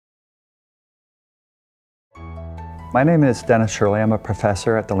My name is Dennis Shirley. I'm a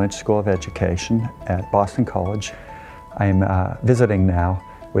professor at the Lynch School of Education at Boston College. I'm visiting now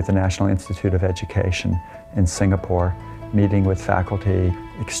with the National Institute of Education in Singapore, meeting with faculty,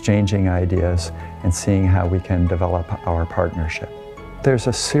 exchanging ideas, and seeing how we can develop our partnership. There's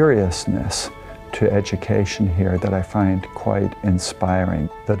a seriousness to education here that I find quite inspiring.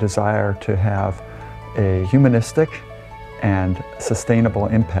 The desire to have a humanistic and sustainable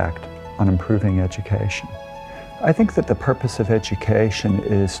impact on improving education. I think that the purpose of education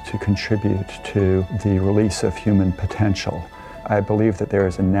is to contribute to the release of human potential. I believe that there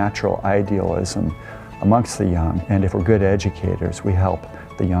is a natural idealism amongst the young, and if we're good educators, we help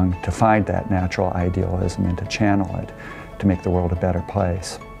the young to find that natural idealism and to channel it to make the world a better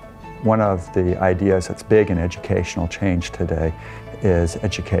place. One of the ideas that's big in educational change today is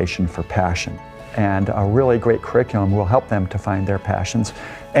education for passion. And a really great curriculum will help them to find their passions,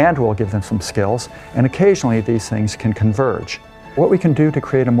 and will give them some skills, and occasionally these things can converge. What we can do to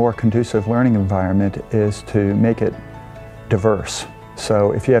create a more conducive learning environment is to make it diverse.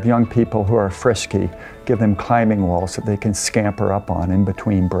 So if you have young people who are frisky, give them climbing walls that they can scamper up on in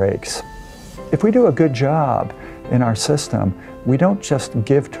between breaks. If we do a good job in our system, we don't just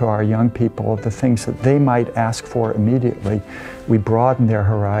give to our young people the things that they might ask for immediately. We broaden their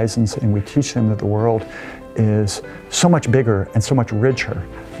horizons and we teach them that the world is so much bigger and so much richer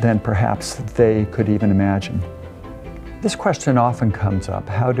than perhaps they could even imagine. This question often comes up: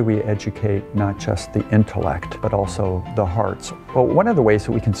 how do we educate not just the intellect, but also the hearts? Well, one of the ways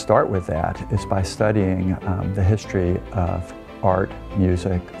that we can start with that is by studying the history of art,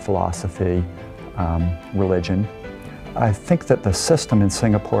 music, philosophy, religion. I think that the system in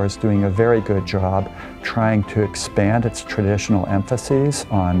Singapore is doing a very good job trying to expand its traditional emphases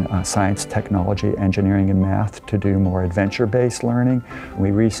on science, technology, engineering, and math to do more adventure-based learning.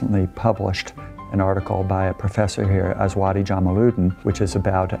 We recently published an article by a professor here, Aswati Jamaluddin, which is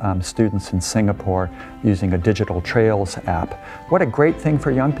about students in Singapore using a digital trails app. What a great thing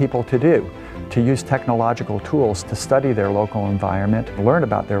for young people to do, to use technological tools to study their local environment, learn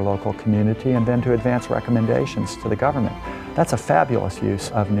about their local community, and then to advance recommendations to the government. That's a fabulous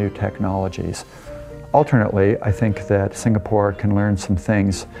use of new technologies. Alternately, I think that Singapore can learn some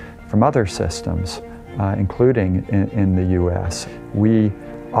things from other systems, including in the US. We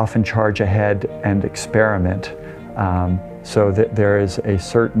often charge ahead and experiment, so that there is a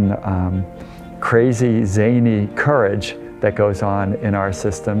certain crazy, zany courage that goes on in our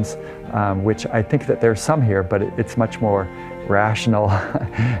systems, which I think that there's some here, but it's much more rational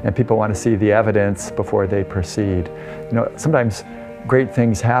and people want to see the evidence before they proceed. You know, sometimes great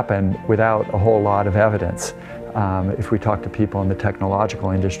things happen without a whole lot of evidence. If we talk to people in the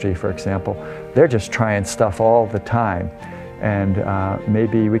technological industry, for example, they're just trying stuff all the time. And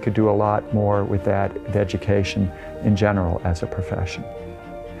maybe we could do a lot more with that, with education in general as a profession.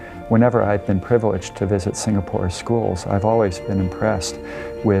 Whenever I've been privileged to visit Singapore schools, I've always been impressed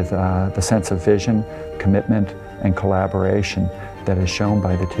with the sense of vision, commitment, and collaboration that is shown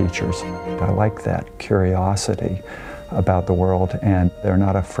by the teachers. I like that curiosity about the world, and they're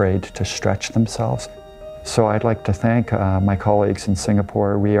not afraid to stretch themselves. So I'd like to thank my colleagues in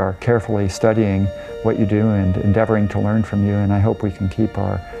Singapore. We are carefully studying what you do and endeavoring to learn from you, and I hope we can keep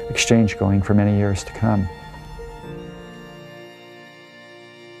our exchange going for many years to come.